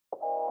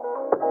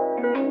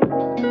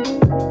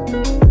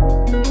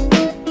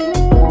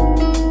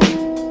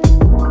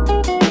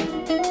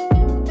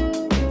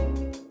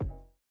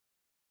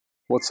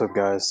What's up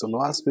guys, so in the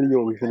last video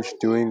what we finished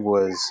doing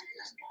was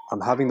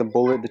having the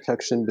bullet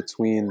detection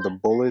between the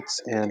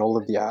bullets and all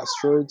of the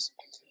asteroids.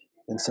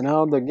 And so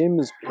now the game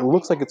it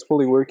looks like it's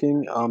fully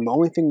working. The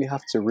only thing we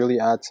have to really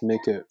add to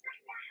make it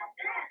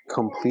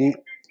complete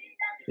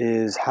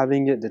is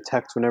having it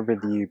detect whenever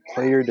the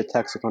player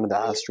detects one of the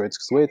asteroids.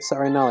 Because the way it's set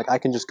right now, like I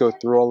can just go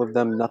through all of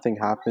them, nothing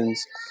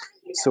happens.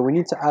 So we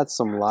need to add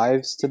some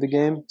lives to the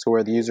game to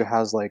where the user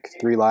has like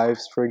 3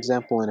 lives, for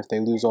example, and if they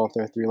lose all of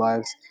their 3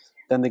 lives,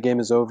 then the game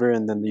is over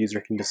and then the user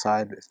can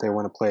decide if they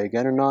want to play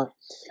again or not.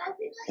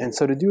 And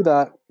so to do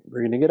that,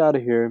 we're going to get out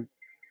of here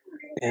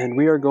and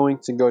we are going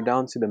to go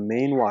down to the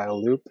main while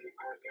loop.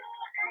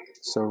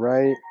 So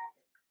right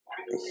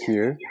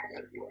here.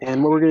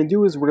 And what we're going to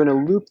do is we're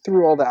going to loop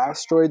through all the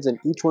asteroids and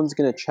each one's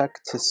going to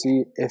check to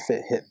see if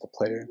it hit the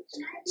player.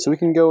 So we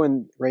can go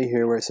in right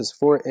here where it says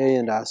for A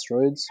and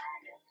asteroids.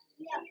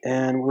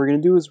 And what we're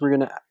going to do is we're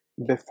going to,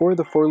 before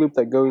the for loop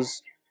that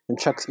goes and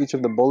checks each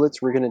of the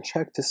bullets, we're going to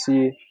check to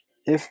see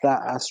if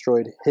that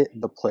asteroid hit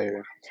the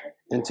player.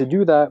 And to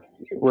do that,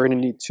 we're going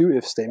to need 2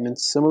 if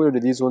statements similar to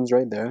these ones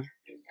right there.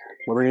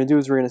 What we're going to do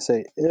is we're going to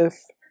say if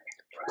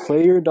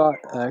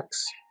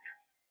player.x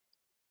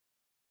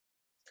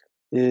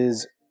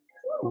is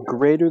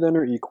greater than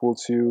or equal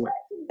to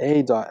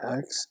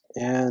a.x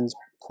and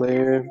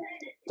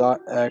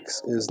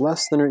player.x is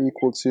less than or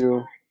equal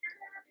to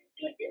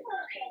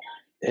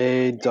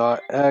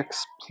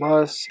a.x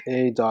plus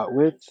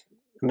a.width,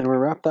 and then we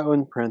wrap that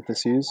in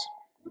parentheses.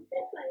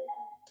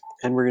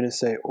 And we're going to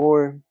say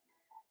or,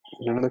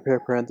 another pair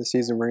of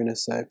parentheses, and we're going to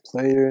say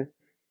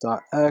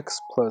player.x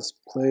plus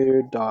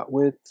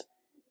player.width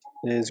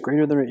is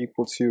greater than or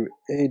equal to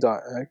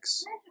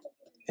a.x,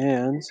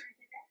 and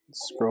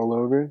scroll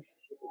over,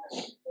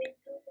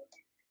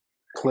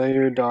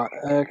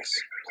 player.x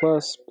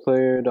plus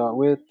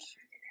player.width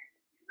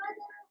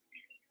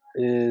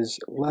is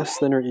less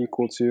than or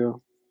equal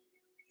to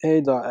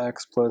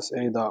a.x plus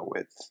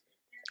a.width.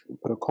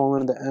 Put a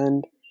colon at the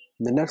end.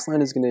 The next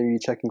line is going to be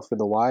checking for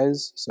the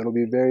y's, so it'll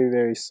be very,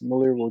 very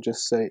similar. We'll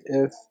just say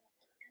if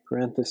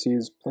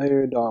parentheses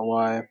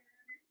player.y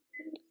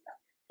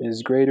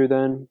is greater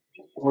than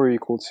or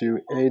equal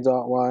to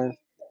a.y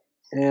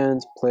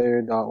and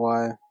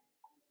player.y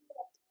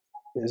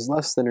is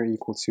less than or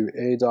equal to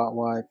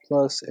a.y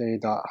plus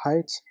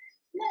a.height.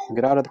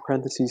 Get out of the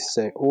parentheses,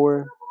 say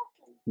or,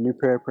 new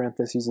pair of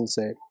parentheses, and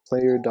say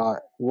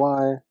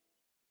player.y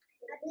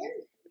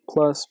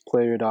plus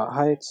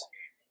player.height.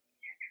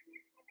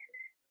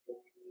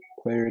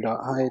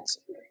 Player.height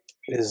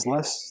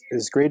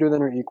is greater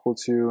than or equal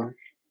to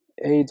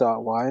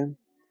a.y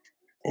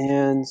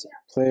and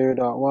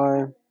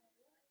player.y,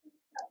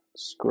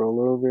 scroll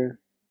over,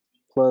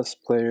 plus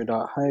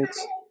player.height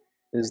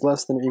is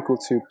less than or equal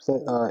to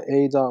a.y,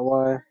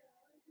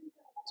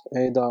 so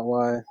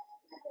a.y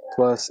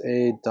plus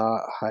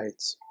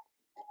a.height.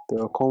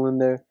 Throw a colon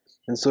there.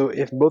 And so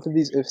if both of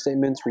these if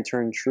statements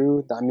return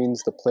true, that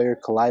means the player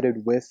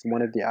collided with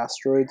one of the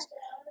asteroids,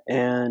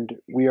 and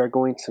we are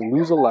going to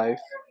lose a life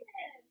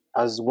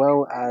as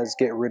well as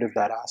get rid of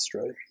that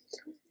asteroid.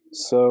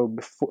 So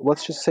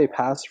let's just say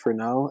pass for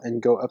now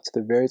and go up to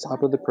the very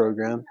top of the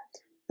program,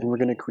 and we're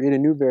going to create a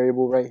new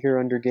variable right here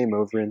under game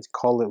over and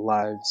call it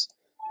lives.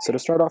 So to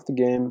start off the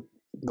game,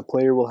 the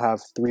player will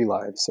have 3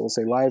 lives. So we'll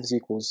say lives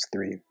equals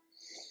 3.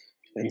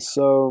 And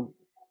so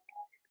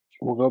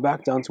we'll go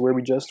back down to where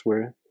we just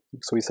were.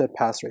 So we said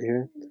pass right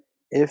here.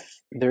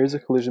 If there is a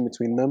collision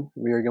between them,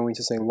 we are going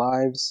to say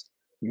lives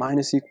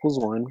minus equals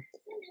 1,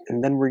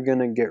 and then we're going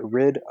to get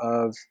rid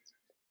of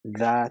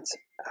that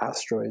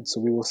asteroid. So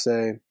we will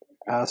say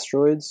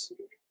asteroids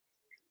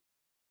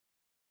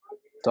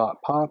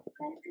dot pop,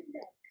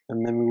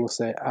 and then we will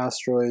say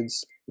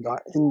asteroids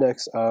dot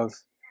index of,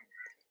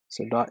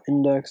 so dot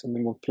index, and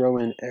then we'll throw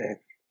in a.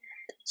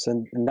 So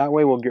in that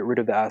way we'll get rid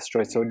of the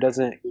asteroid, so it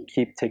doesn't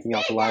keep taking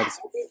out the lives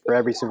for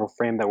every single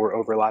frame that we're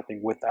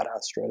overlapping with that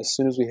asteroid. As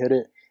soon as we hit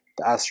it,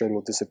 the asteroid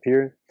will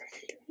disappear.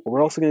 What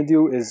we're also going to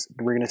do is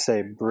we're going to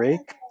say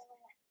break,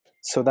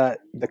 so that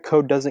the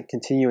code doesn't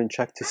continue and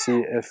check to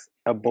see if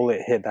a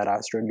bullet hit that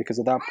asteroid, because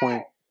at that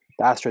point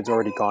the asteroid's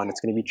already gone. It's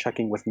going to be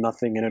checking with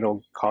nothing and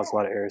it'll cause a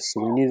lot of errors. So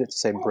we need it to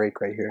say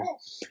break right here.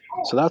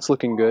 So that's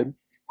looking good.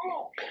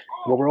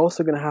 What we're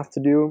also going to have to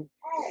do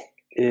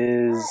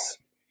is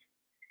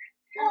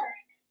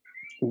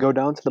go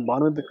down to the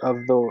bottom of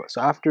the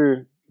so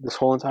after this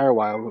whole entire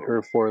while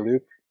or for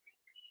loop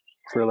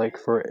for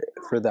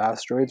the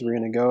asteroids, we're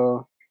going to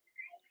go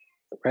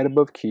right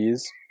above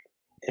keys,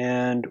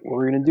 and what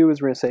we're going to do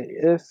is we're going to say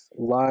if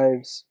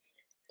lives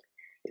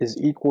is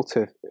equal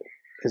to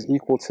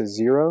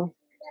 0,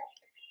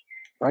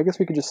 or I guess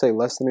we could just say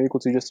less than or equal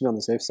to, just to be on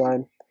the safe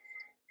side.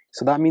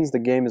 So that means the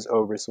game is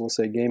over. So we'll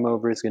say game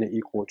over is going to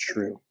equal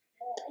true.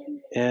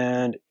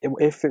 And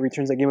if it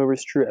returns that game over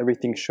is true,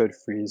 everything should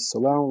freeze. So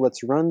now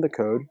let's run the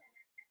code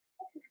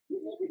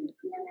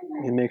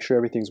and make sure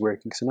everything's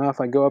working. So now if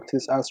I go up to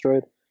this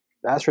asteroid,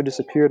 The asteroid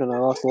disappeared and I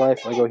lost a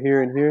life. I go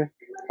here and here.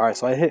 Alright,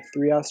 so I hit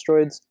 3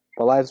 asteroids.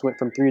 The lives went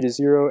from 3 to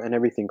 0 and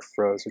everything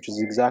froze, which is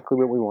exactly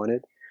what we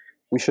wanted.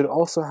 We should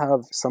also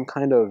have some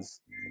kind of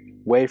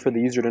way for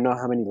the user to know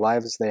how many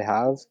lives they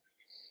have.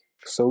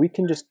 So we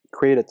can just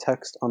create a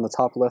text on the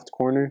top left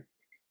corner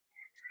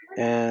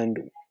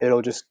and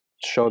it'll just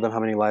show them how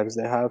many lives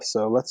they have.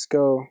 So let's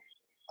go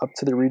up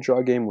to the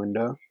redraw game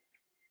window.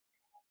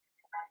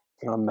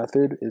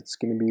 Method, it's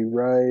going to be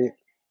right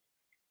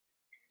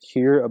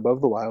here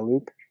above the while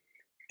loop.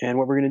 And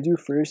what we're going to do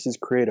first is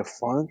create a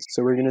font.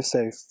 So we're going to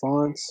say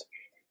fonts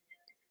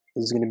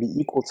is going to be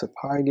equal to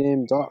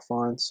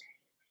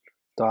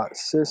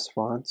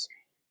pygame.fonts.sysfonts,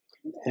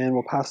 and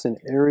we'll pass in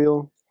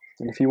Arial.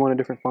 And if you want a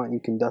different font,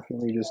 you can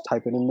definitely just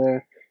type it in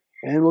there.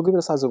 And we'll give it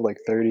a size of like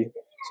 30,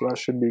 so that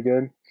should be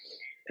good.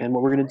 And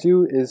what we're going to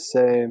do is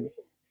say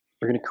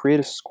we're going to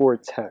create a score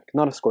text,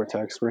 not a score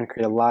text. We're going to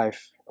create a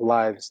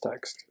lives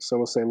text. So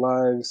we'll say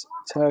lives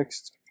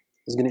text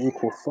is going to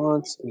equal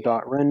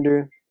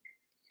fonts.render.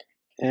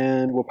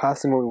 And we'll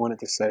pass in what we want it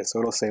to say. So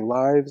it'll say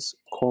lives,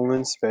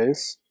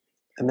 space,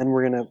 and then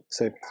we're gonna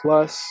say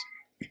plus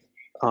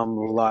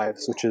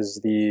lives, which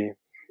is the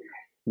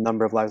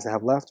number of lives they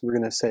have left. We're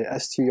gonna say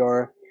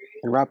str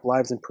and wrap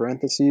lives in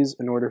parentheses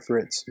in order for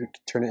it to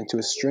turn it into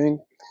a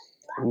string.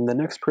 And the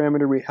next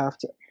parameter we have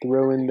to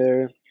throw in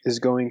there is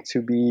going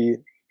to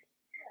be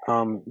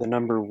the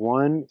number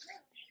 1,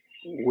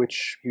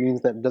 which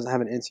means that it doesn't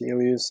have an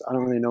anti-alias. I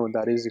don't really know what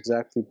that is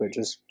exactly, but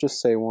just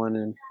say 1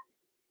 and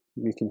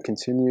we can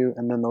continue.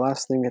 And then the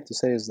last thing we have to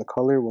say is the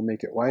color. We'll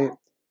make it white.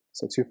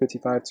 So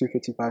 255,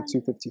 255,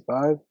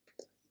 255.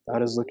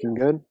 That is looking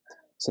good.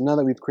 So now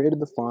that we've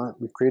created the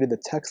font, we've created the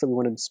text that we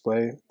want to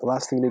display, the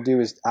last thing to do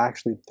is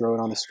actually throw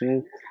it on the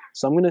screen.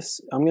 So I'm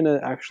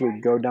gonna actually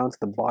go down to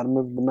the bottom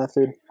of the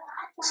method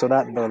so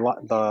that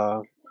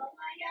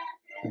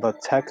the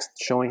text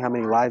showing how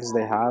many lives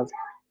they have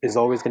is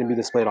always going to be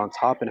displayed on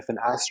top. And if an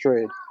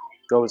asteroid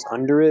goes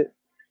under it,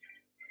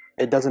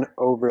 it doesn't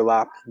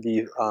overlap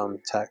the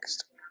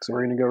text. So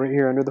we're going to go right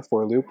here under the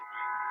for loop,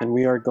 and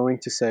we are going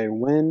to say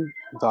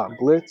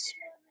when.blitz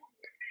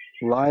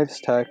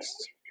lives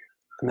text,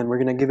 and then we're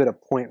going to give it a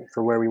point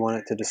for where we want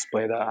it to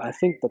display that. I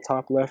think the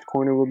top left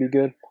corner will be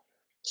good.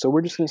 So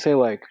we're just going to say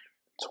like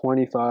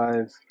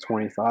 25,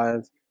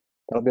 25.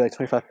 That'll be like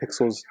 25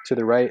 pixels to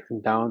the right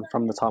and down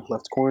from the top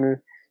left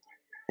corner.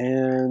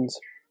 And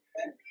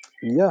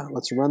yeah,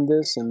 let's run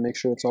this and make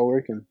sure it's all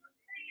working.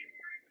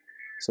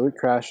 So it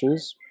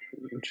crashes,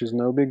 which is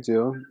no big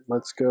deal.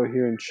 Let's go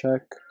here and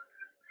check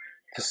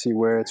to see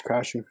where it's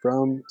crashing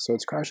from. So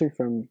it's crashing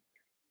from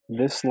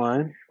this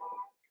line.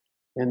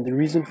 And the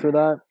reason for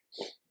that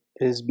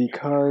is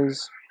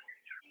because,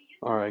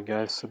 alright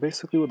guys, so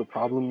basically what the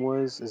problem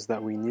was is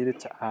that we needed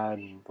to add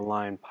the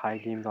line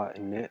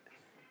pygame.init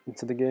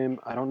into the game.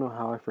 I don't know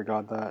how I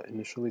forgot that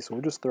initially, so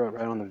we'll just throw it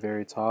right on the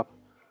very top.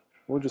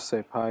 We'll just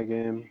say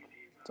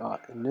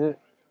pygame.init,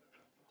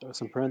 throw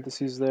some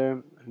parentheses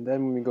there, and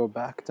then when we go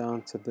back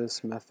down to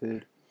this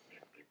method,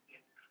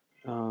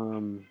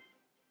 it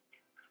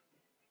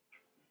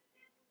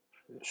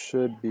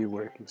should be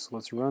working. So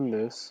let's run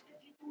this.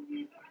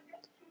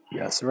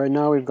 Yeah, so right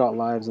now we've got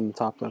lives in the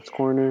top left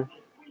corner.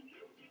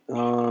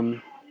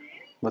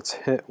 Let's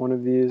hit one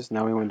of these.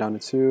 Now we went down to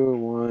 2,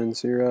 1,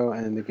 0,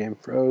 and the game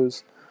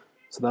froze.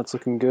 So that's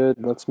looking good.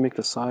 Let's make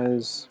the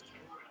size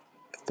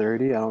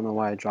 30. I don't know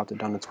why I dropped it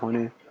down to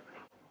 20.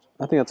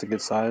 I think that's a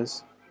good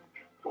size.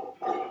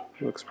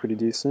 It looks pretty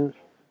decent.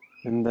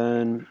 And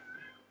then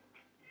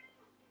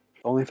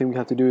the only thing we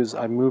have to do is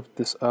I moved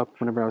this up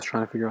whenever I was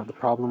trying to figure out what the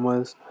problem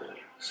was.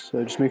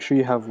 So just make sure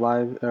you have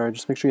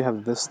just make sure you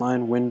have this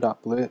line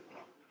win.blit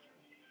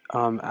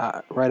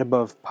right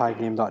above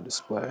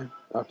pygame.display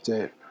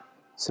update.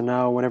 So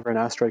now whenever an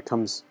asteroid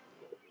comes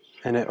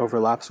and it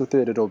overlaps with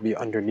it, it'll be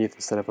underneath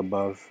instead of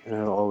above, and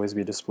it'll always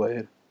be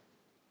displayed.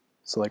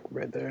 So like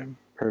right there,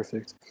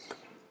 perfect.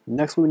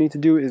 Next, what we need to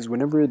do is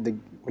whenever the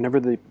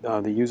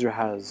user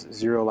has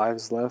 0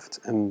 lives left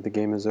and the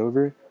game is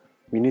over,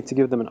 we need to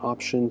give them an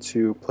option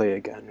to play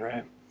again,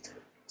 right?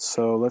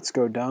 So let's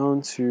go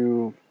down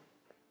to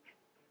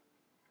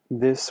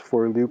this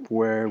for loop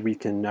where we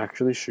can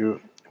actually shoot.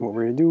 And what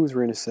we're going to do is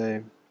we're going to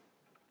say,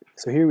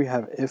 so here we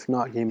have if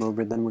not game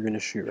over, then we're going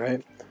to shoot,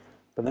 right?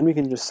 But then we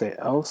can just say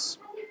else,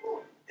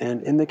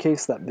 and in the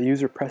case that the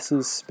user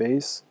presses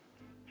space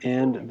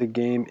and the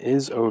game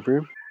is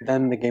over,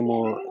 then the game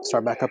will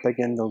start back up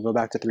again. They'll go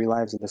back to 3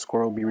 lives and the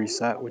score will be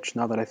reset, which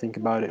now that I think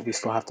about it, we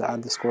still have to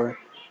add the score.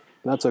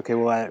 But that's okay,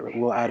 we'll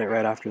add it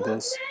right after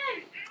this.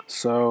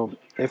 So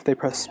if they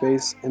press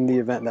space in the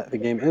event that the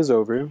game is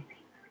over,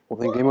 well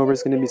then game over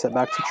is going to be set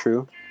back to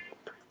true.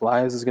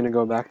 Lives is going to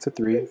go back to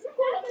 3.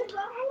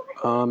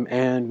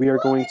 And we are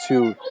going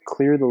to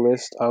clear the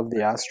list of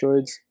the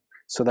asteroids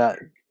so that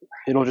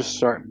it'll just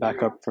start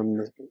back up from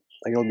the,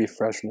 like it'll be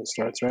fresh when it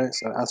starts, right?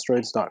 So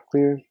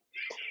asteroids.clear,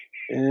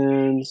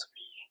 and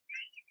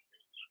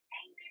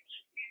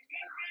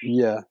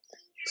yeah.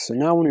 So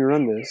now when we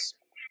run this,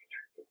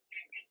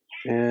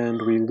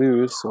 and we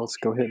lose. So let's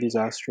go hit these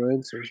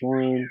asteroids. There's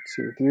 1,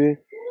 2, 3.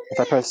 If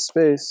I press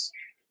space,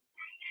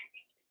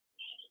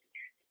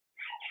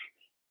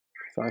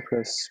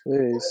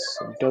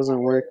 it doesn't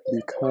work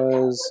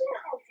because,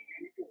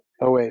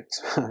 oh wait,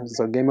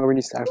 so game over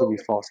needs to actually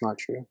be false, not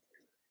true.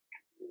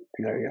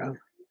 There you go.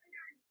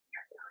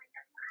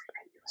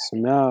 So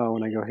now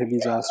when I go hit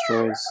these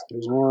asteroids,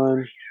 there's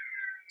 1,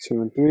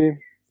 2, and 3. If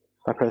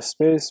I press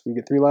space, we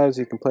get 3 lives,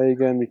 we can play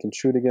again, we can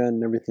shoot again,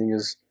 and everything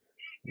is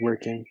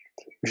working.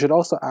 We should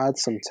also add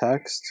some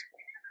text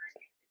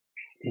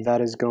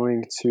that is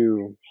going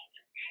to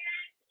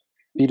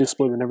be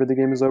displayed whenever the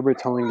game is over,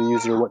 telling the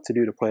user what to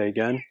do to play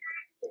again.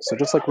 So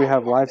just like we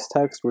have lives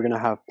text, we're going to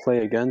have play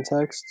again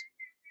text.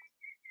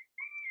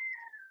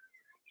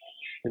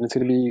 And it's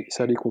going to be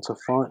set equal to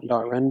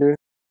font.render.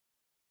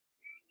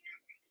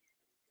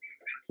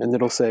 And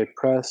it'll say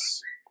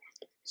press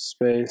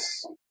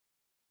space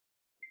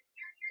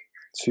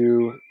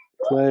to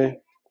play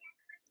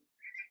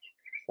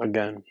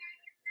again.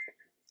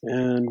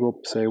 And we'll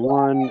say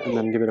 1 and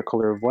then give it a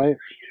color of white.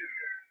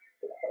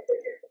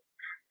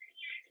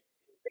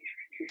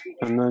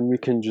 And then we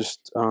can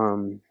just,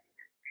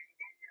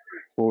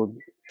 we'll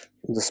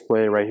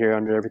display right here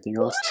under everything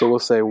else. So we'll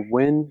say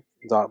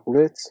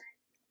win.blitz.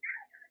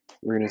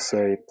 We're going to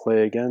say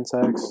play again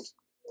text.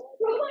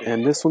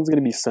 And this one's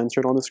going to be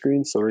centered on the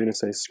screen. So we're going to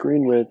say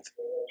screen width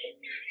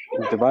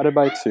divided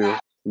by 2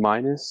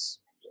 minus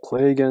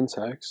play again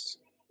text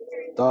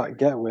dot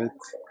get width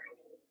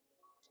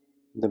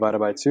divided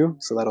by 2.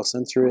 So that'll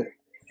center it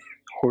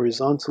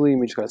horizontally, and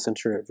we just got to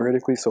center it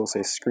vertically. So we'll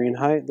say screen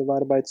height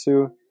divided by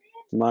 2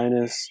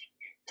 minus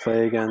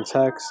play again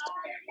text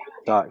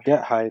dot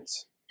get height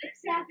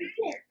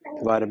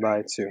divided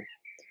by 2.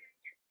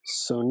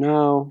 So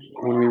now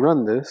when we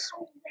run this,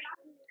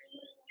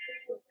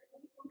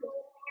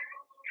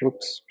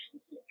 oops.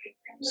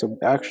 So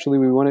actually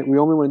we only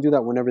want to do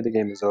that whenever the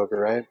game is over,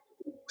 right?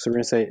 So we're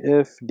going to say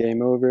if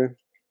game over,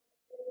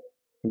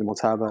 and then we'll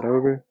tab that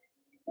over.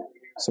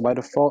 So by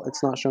default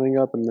it's not showing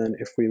up, and then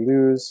if we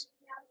lose,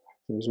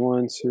 there's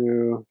 1,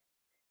 2,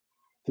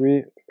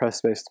 3, press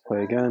space to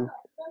play again.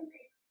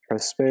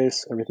 Press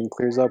space, everything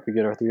clears up, we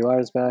get our 3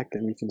 lives back,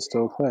 and we can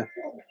still play.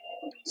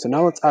 So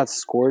now let's add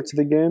score to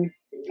the game.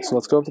 So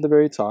let's go up to the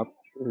very top.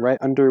 Right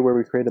under where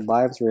we created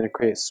lives, we're going to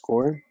create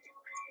score.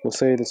 We'll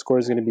say the score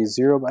is going to be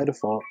 0 by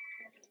default.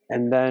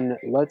 And then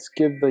let's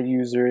give the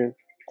user,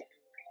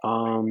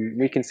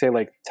 we can say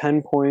like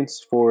 10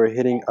 points for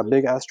hitting a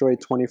big asteroid,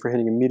 20 for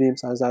hitting a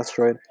medium-sized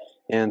asteroid,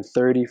 and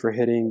 30 for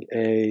hitting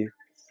a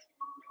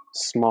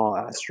small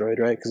asteroid,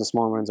 right? Because the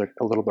small ones are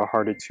a little bit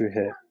harder to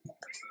hit.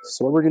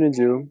 So what we're going to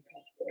do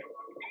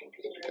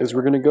is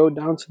we're going to go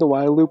down to the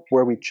while loop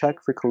where we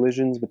check for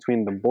collisions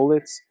between the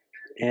bullets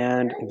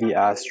and the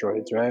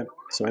asteroids, right?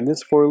 So in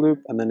this for loop,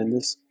 and then in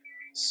this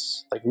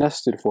like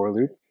nested for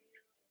loop,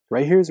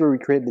 right here is where we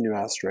create the new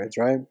asteroids,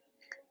 right?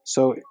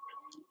 So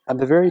at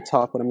the very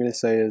top, what I'm going to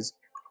say is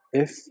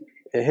if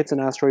it hits an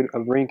asteroid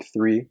of rank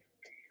 3,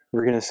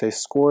 we're going to say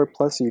score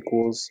plus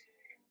equals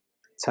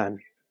 10.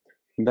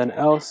 And then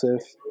else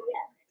if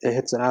it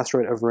hits an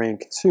asteroid of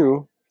rank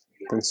 2,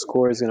 then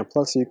score is going to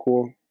plus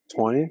equal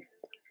 20.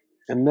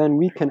 And then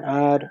we can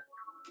add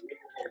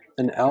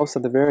an else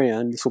at the very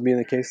end. This will be in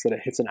the case that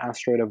it hits an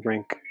asteroid of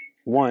rank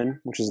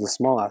 1, which is the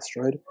small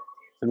asteroid.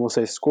 And we'll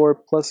say score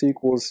plus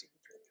equals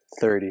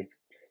 30.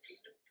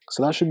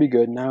 So that should be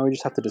good. Now we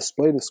just have to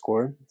display the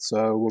score.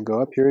 So we'll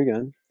go up here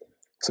again,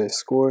 say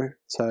score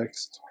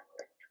text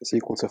is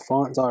equal to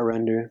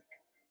font.render.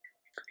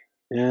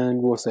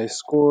 And we'll say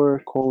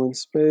score colon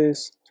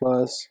space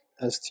plus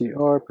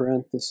str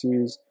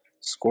parentheses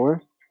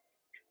score.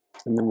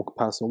 And then we'll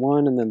pass a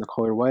 1, and then the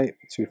color white,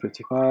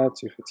 255,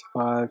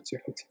 255,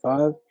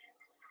 255.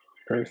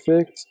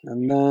 Perfect.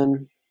 And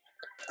then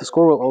the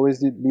score will always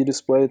be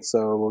displayed,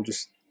 so we'll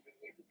just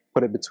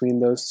put it between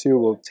those two.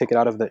 We'll take it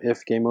out of the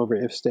if game over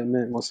if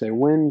statement. We'll say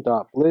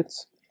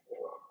win.blitz,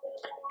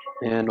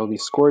 and it'll be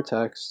score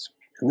text.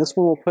 And this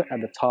one we'll put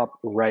at the top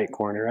right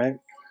corner, right?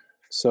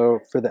 So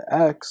for the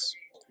X,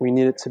 we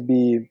need it to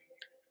be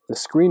the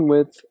screen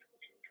width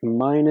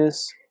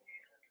minus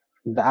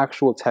the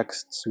actual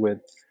text's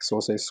width. So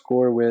we'll say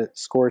score width,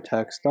 score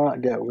text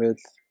dot get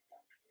width,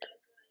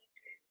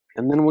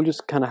 and then we'll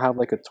just kind of have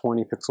like a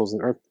 20 pixels,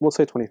 or we'll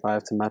say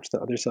 25 to match the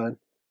other side.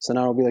 So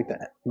now it'll be like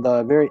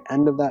the very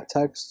end of that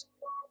text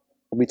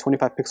will be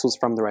 25 pixels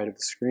from the right of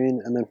the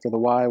screen, and then for the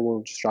Y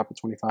we'll just drop it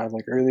 25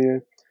 like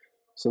earlier.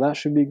 So that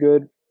should be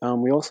good.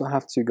 We also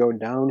have to go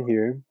down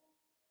here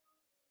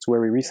to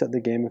where we reset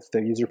the game if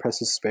the user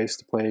presses space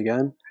to play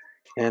again.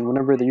 And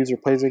whenever the user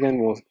plays again,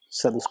 we'll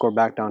set the score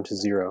back down to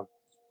 0.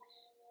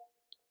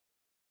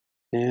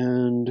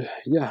 And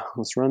yeah,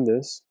 let's run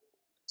this.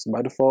 So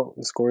by default,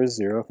 the score is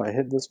 0. If I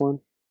hit this one,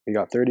 we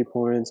got 30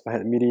 points. If I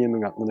hit medium, we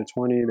got another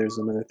 20. There's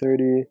another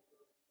 30,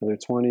 another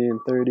 20 and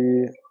 30.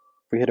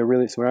 If we hit a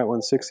really, so we're at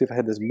 160. If I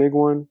hit this big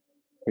one,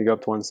 we go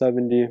up to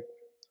 170.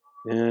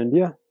 And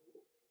yeah,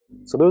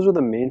 so those are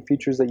the main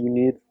features that you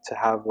need to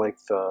have like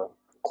the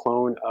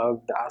clone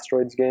of the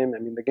Asteroids game. I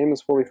mean, the game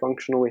is fully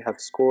functional. We have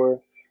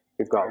score,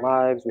 we've got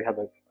lives, we have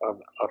an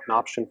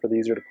option for the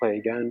user to play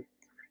again.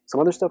 Some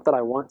other stuff that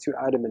I want to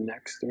add in the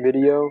next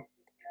video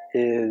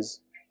is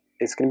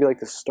it's going to be like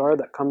the star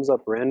that comes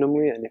up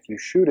randomly, and if you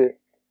shoot it,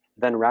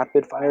 then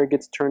rapid fire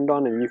gets turned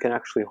on and you can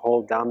actually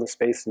hold down the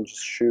space and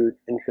just shoot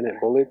infinite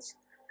bullets.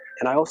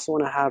 And I also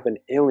want to have an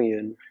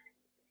alien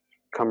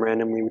come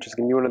randomly, which is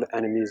going to be one of the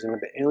enemies. And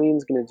what the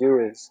alien's going to do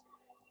is,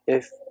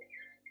 if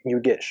you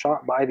get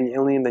shot by the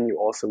alien, then you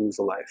also lose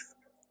a life.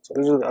 So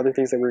those are the other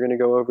things that we're going to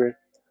go over.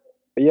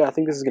 But yeah, I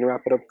think this is going to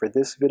wrap it up for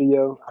this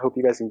video. I hope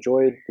you guys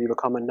enjoyed. Leave a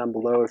comment down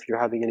below if you're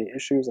having any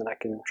issues, and I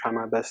can try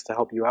my best to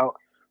help you out.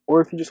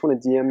 Or if you just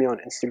want to DM me on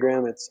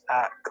Instagram, it's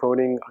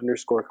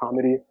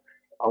 @coding_comedy.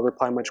 I'll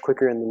reply much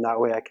quicker, and then that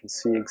way I can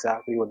see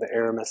exactly what the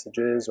error message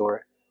is,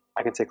 or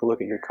I can take a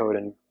look at your code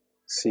and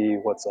see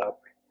what's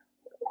up.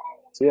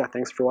 So yeah,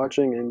 thanks for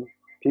watching, and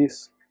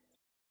peace.